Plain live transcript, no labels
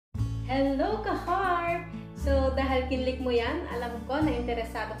Hello ka-heart! So, dahil kinlik mo yan, alam ko na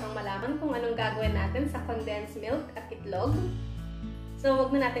interesado kang malaman kung anong gagawin natin sa condensed milk at itlog. So,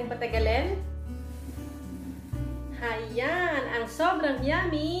 huwag na nating patagalin. Ayan, ang sobrang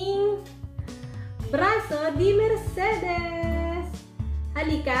yummy braso di Mercedes!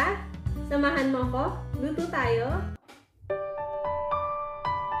 Halika, samahan mo ko. Luto tayo.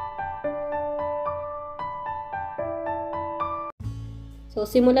 So,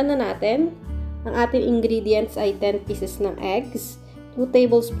 simulan na natin. Ang ating ingredients ay 10 pieces ng eggs, 2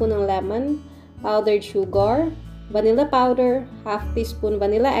 tablespoons ng lemon, powdered sugar, vanilla powder, half teaspoon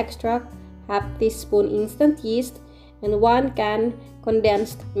vanilla extract, half teaspoon instant yeast, and 1 can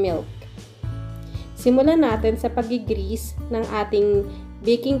condensed milk. Simulan natin sa pag-grease ng ating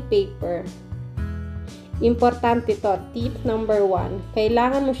baking paper. Importante to, tip number 1.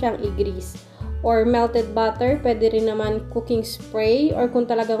 Kailangan mo siyang i-grease. Or melted butter, pwede rin naman cooking spray, or kung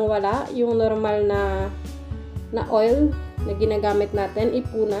talagang wala, yung normal na oil na ginagamit natin,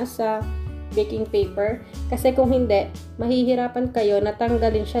 ipuna sa baking paper. Kasi kung hindi, mahihirapan kayo na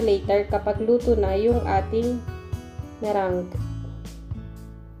tanggalin siya later kapag luto na yung ating meringue.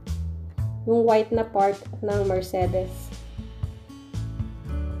 Yung white na part ng Mercedes.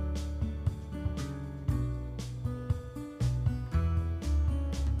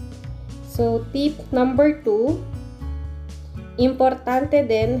 So, tip number 2, importante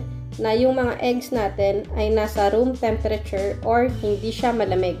din na yung mga eggs natin ay nasa room temperature or hindi siya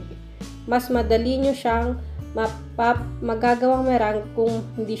malamig. Mas madali nyo siyang magagawang meringue kung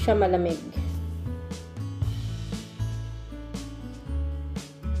hindi siya malamig.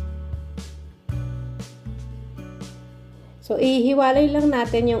 So, ihiwalay lang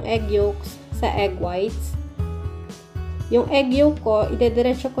natin yung egg yolks sa egg whites. Yung egg yolk ko,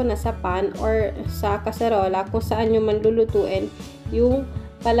 idediretso ko na sa pan or sa kaserola kung saan nyo man lulutuin yung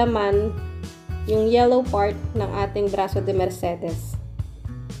palaman, yung yellow part ng ating braso de Mercedes.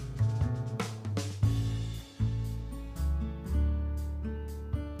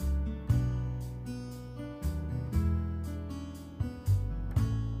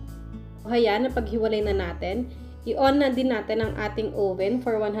 Ayan, napaghiwalay na natin. I-on na din natin ang ating oven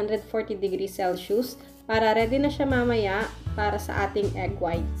for 140 degrees Celsius para ready na siya mamaya para sa ating egg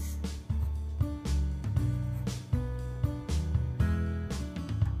whites.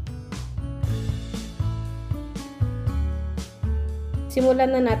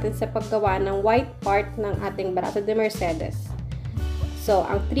 Simulan na natin sa paggawa ng white part ng ating braso de Mercedes. So,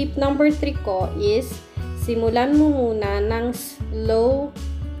 ang tip number 3 ko is simulan mo muna ng slow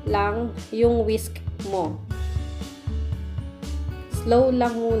lang yung whisk mo. Slow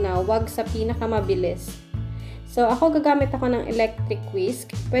lang muna, wag sa pinakamabilis. So, ako gagamit ako ng electric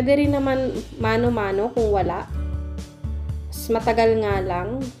whisk. Pwede rin naman mano-mano kung wala. Mas matagal nga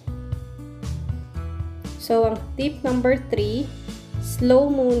lang. So, ang tip number 3,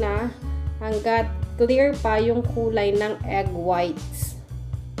 slow muna hanggat clear pa yung kulay ng egg whites.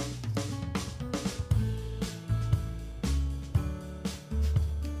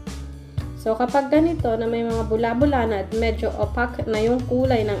 So, kapag ganito na may mga bula-bula na at medyo opaque na yung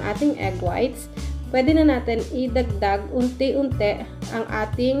kulay ng ating egg whites, pwede na natin idagdag unti-unti ang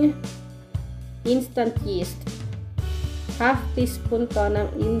ating instant yeast. Half teaspoon to ng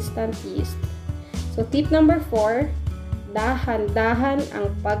instant yeast. So, tip number 4, dahan-dahan ang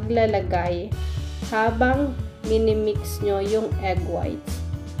paglalagay habang minimix nyo yung egg whites.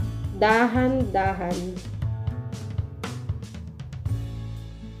 Dahan-dahan.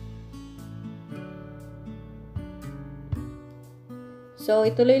 So,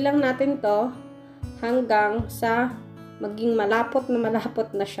 ituloy lang natin to hanggang sa maging malapot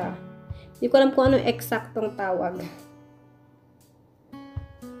na siya. Hindi ko alam kung ano eksaktong tawag.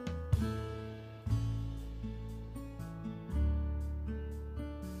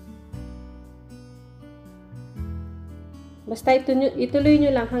 Basta ituloy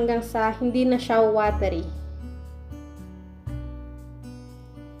nyo lang hanggang sa hindi na siya watery.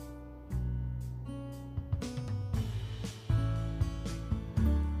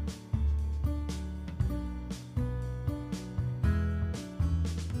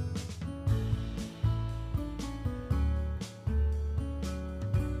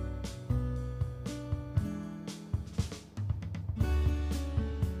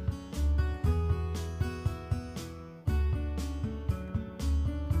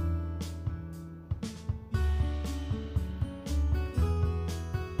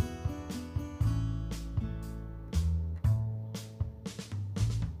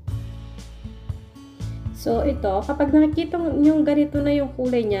 So, ito, kapag nakikita nyo ganito na yung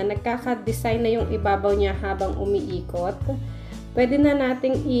kulay niya, nagkaka-design na yung ibabaw niya habang umiikot, pwede na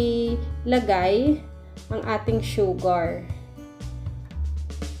nating ilagay ang ating sugar.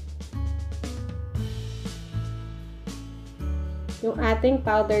 Yung ating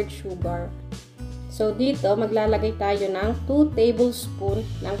powdered sugar. So, dito, maglalagay tayo ng 2 tablespoon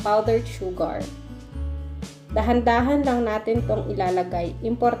ng powdered sugar. Dahan-dahan lang natin tong ilalagay.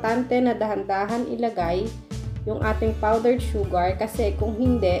 Importante na dahan-dahan ilagay yung ating powdered sugar kasi kung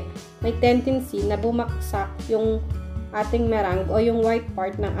hindi, may tendency na bumaksak yung ating meringue o yung white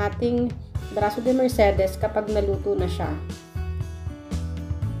part ng ating braso de Mercedes kapag naluto na siya.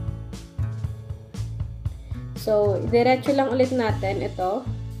 So, diretso lang ulit natin ito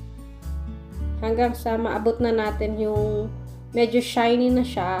hanggang sa maabot na natin yung medyo shiny na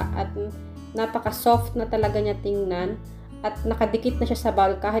siya at napaka-soft na talaga niya tingnan at nakadikit na siya sa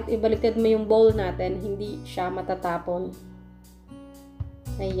bowl. Kahit ibaliktad mo yung bowl natin, hindi siya matatapon.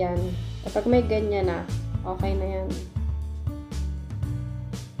 Ayan. Kapag may ganyan na, okay na yan.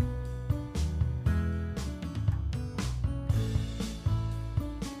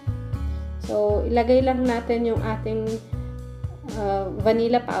 So, ilagay lang natin yung ating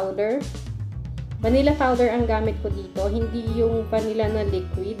vanilla powder. Vanilla powder ang gamit ko dito, hindi yung vanilla na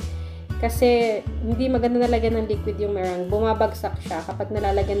liquid. Kasi, hindi maganda nalagyan ng liquid yung meringue. Bumabagsak siya kapag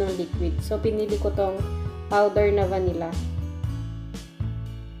nalalagyan ng liquid. So, pinili ko tong powder na vanilla.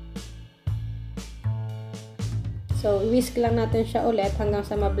 So, whisk lang natin siya ulit hanggang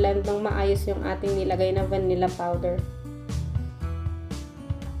sa ma-blend ng maayos yung ating nilagay na vanilla powder.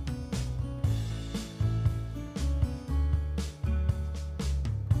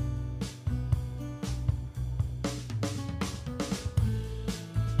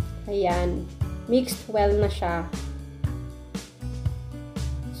 Ayan. Mixed well na siya.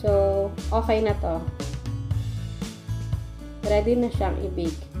 So, okay na to. Ready na siyang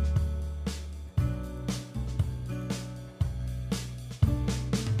i-bake.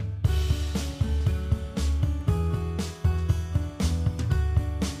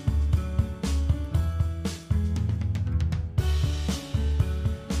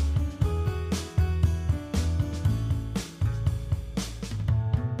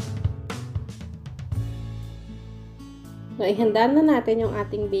 So, ihanda na natin yung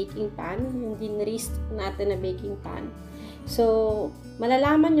ating baking pan, yung dinrest natin na baking pan. So,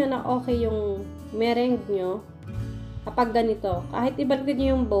 malalaman nyo na okay yung meringue nyo kapag ganito. Kahit ibaliktad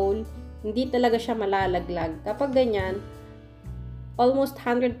nyo yung bowl, hindi talaga siya malalaglag. Kapag ganyan, almost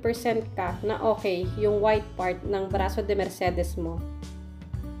 100% ka na okay yung white part ng braso de Mercedes mo.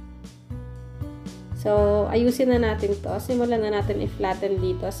 So, ayusin na natin to. Simulan na natin i-flatten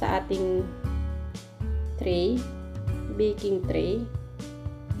dito sa ating tray. Baking tray.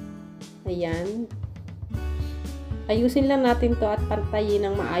 Ayan. Ayusin lang natin to at pantayin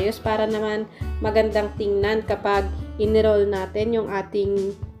ng maayos para naman magandang tingnan kapag iniroll natin yung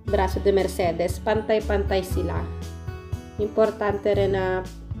ating braso de Mercedes. Pantay-pantay sila. Importante rin na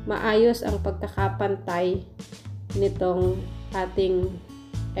maayos ang pagkakapantay nitong ating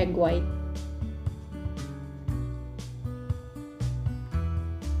egg white.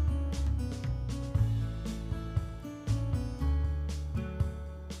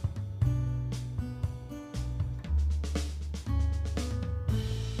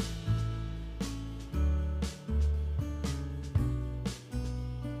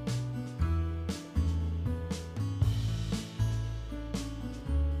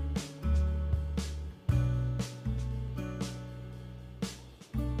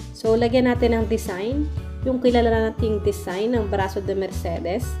 So, lagyan natin ng design. Yung kilala nating design ng braso de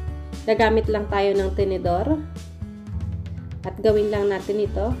Mercedes. Gagamit lang tayo ng tinidor. At gawin lang natin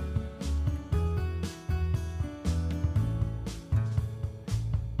ito.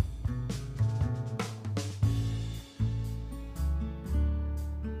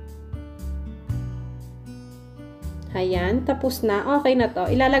 Ayan, tapos na. Okay na to.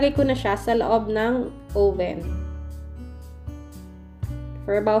 Ilalagay ko na siya sa loob ng oven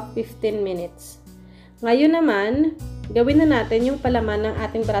for about 15 minutes. Ngayon naman, gawin na natin yung palaman ng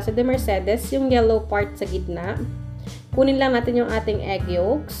ating braso de Mercedes, yung yellow part sa gitna. Kunin lang natin yung ating egg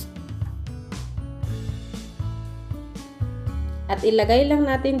yolks. At ilagay lang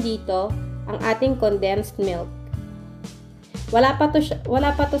natin dito ang ating condensed milk. Wala pa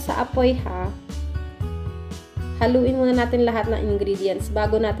to sa apoy ha. Haluin muna natin lahat ng ingredients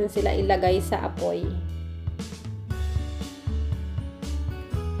bago natin sila ilagay sa apoy.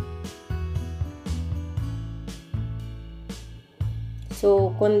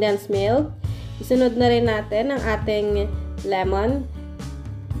 So, condensed milk. Isunod na rin natin ang ating lemon.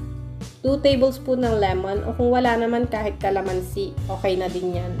 2 tablespoon ng lemon. O kung wala naman kahit kalamansi, okay na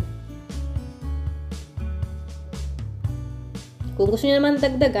din yan. Kung gusto nyo naman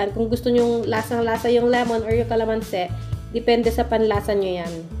dagdagan, kung gusto nyo lasang-lasa yung lemon or yung kalamansi, depende sa panlasa nyo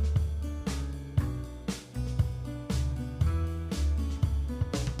yan.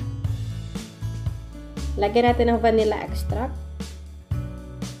 Lagyan natin ng vanilla extract.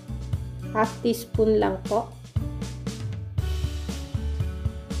 Half teaspoon lang po.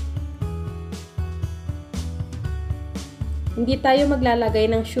 Hindi tayo maglalagay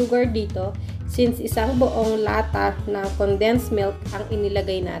ng sugar dito since isang buong lata ng condensed milk ang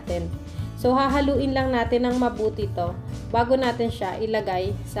inilagay natin. So, hahaluin lang natin ng mabuti to bago natin siya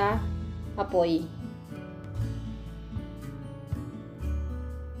ilagay sa apoy.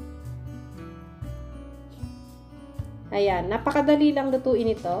 Ayan, napakadali lang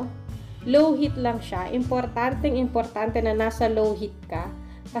lutuin ito. Low heat lang siya. Importante na nasa low heat ka.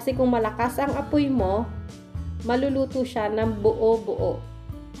 Kasi kung malakas ang apoy mo, maluluto siya ng buo-buo.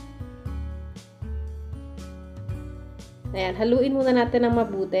 Ayan, haluin muna natin ng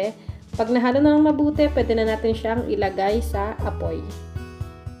mabuti. Pag nahalo na ng mabuti, pwede na natin siyang ilagay sa apoy.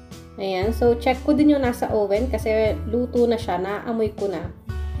 Ayan, so check ko din yung nasa oven kasi luto na siya, naamoy ko na.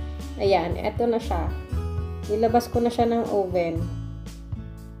 Ayan, eto na siya. Nilabas ko na siya ng oven.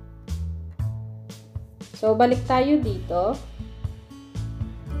 So, balik tayo dito.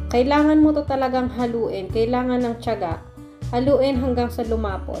 Kailangan mo to talagang haluin. Kailangan ng tiyaga. Haluin hanggang sa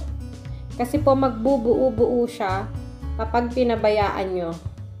lumapot. Kasi po magbubuo-buo siya kapag pinabayaan nyo.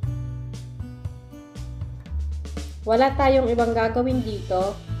 Wala tayong ibang gagawin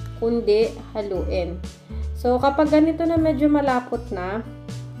dito, kundi haluin. So, kapag ganito na medyo malapot na,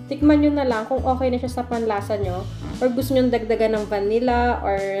 tikman nyo na lang kung okay na siya sa panlasa nyo or gusto nyo dagdagan ng vanilla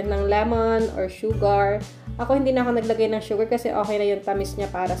or ng lemon or sugar. Ako hindi na ako naglagay ng sugar kasi okay na yung tamis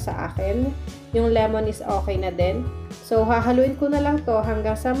niya para sa akin. Yung lemon is okay na din. So, hahaluin ko na lang to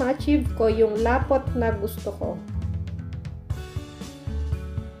hanggang sa ma-achieve ko yung lapot na gusto ko.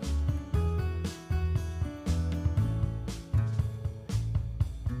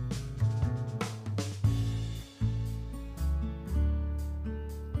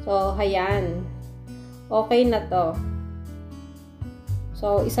 So, ayan. Okay na to.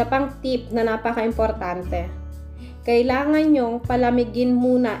 So, isa pang tip na napaka-importante. Kailangan nyong palamigin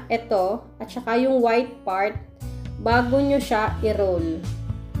muna ito at saka yung white part bago nyo siya i-roll.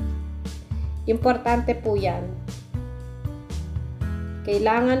 Importante po yan.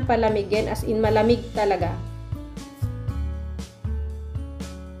 Kailangan palamigin as in malamig talaga.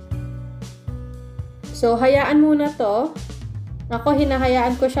 So, hayaan muna to. Ako,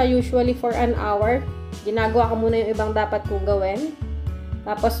 hinahayaan ko siya usually for an hour. Ginagawa ko muna yung ibang dapat kong gawin.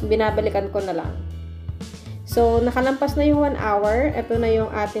 Tapos, binabalikan ko na lang. So, nakalampas na yung 1 hour. Ito na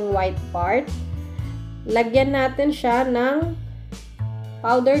yung ating white part. Lagyan natin siya ng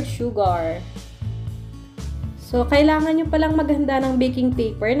powdered sugar. So, kailangan nyo palang maghanda ng baking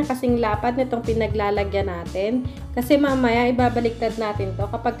paper na kasing lapad nitong pinaglalagyan natin. Kasi mamaya, ibabaliktad natin to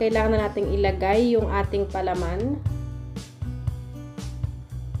kapag kailangan na nating ilagay yung ating palaman.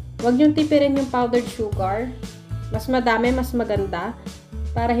 Huwag niyong tipirin yung powdered sugar. Mas madami, mas maganda.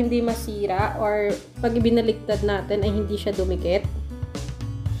 Para hindi masira or pag ibinaliktad natin ay hindi siya dumikit.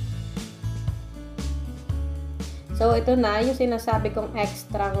 So, ito na yung sinasabi kong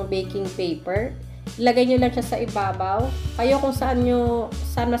extra baking paper. Ilagay nyo lang siya sa ibabaw. Kayo kung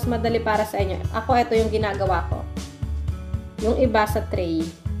saan mas madali para sa inyo. Ako, ito yung ginagawa ko. Yung iba sa tray.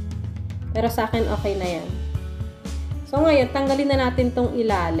 Pero sa akin, okay na yan. So, ngayon, tanggalin na natin tong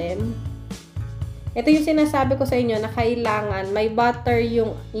ilalim. Ito yung sinasabi ko sa inyo na kailangan may butter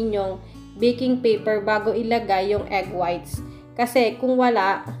yung inyong baking paper bago ilagay yung egg whites. Kasi kung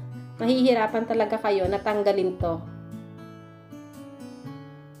wala, mahihirapan talaga kayo na tanggalin to.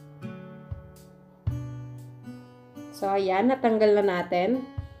 So, ayan, natanggal na natin.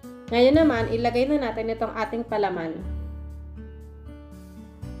 Ngayon naman, ilagay na natin itong ating palaman.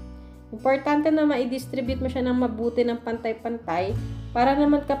 Importante na ma-distribute mo siya ng mabuti ng pantay-pantay para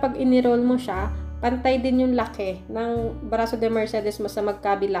naman kapag iniroll mo siya, pantay din yung laki ng braso de Mercedes mo sa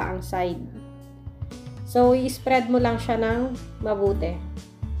magkabilaang side. So, i-spread mo lang siya ng mabuti.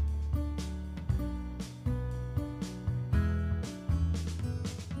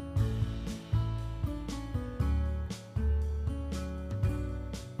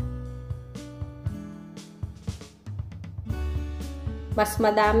 Mas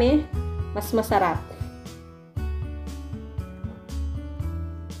madami, mas masarap.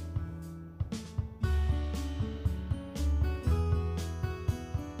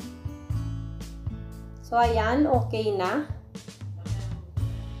 So, ayan, okay na.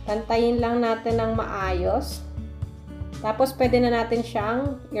 Pantayin lang natin ng maayos. Tapos, pwede na natin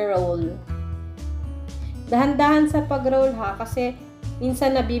siyang i-roll. Dahan-dahan sa pag-roll ha, kasi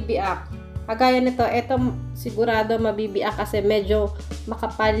minsan nabibiak. Kagaya nito, ito sigurado mabibiak kasi medyo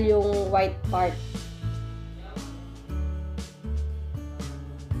makapal yung white part.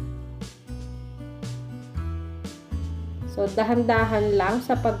 So, dahan-dahan lang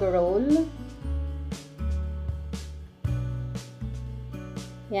sa pag-roll.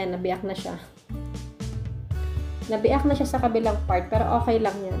 Yan, nabiak na siya. Nabiak na siya sa kabilang part, pero okay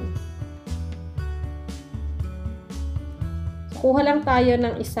lang yan. So, kuha lang tayo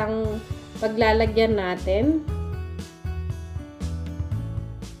ng isang paglalagyan natin.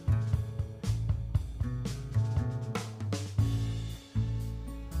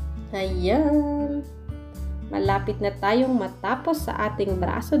 Ayan. Malapit na tayong matapos sa ating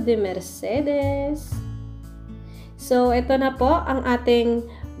braso de Mercedes. So, ito na po ang ating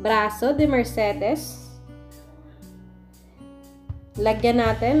braso de Mercedes. Lagyan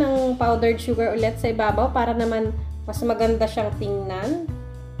natin ng powdered sugar ulit sa ibabaw para naman mas maganda siyang tingnan.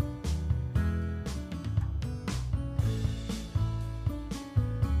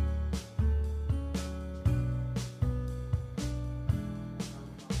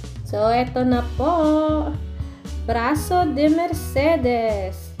 So, ito na po. Braso de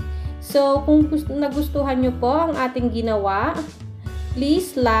Mercedes. So, kung nagustuhan nyo po ang ating ginawa,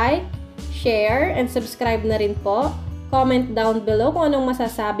 please like, share, and subscribe na rin po. Comment down below kung anong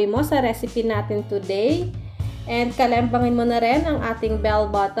masasabi mo sa recipe natin today. And kalembangin mo na rin ang ating bell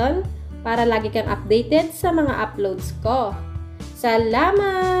button para lagi kang updated sa mga uploads ko.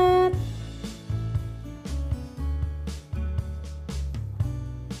 Salamat!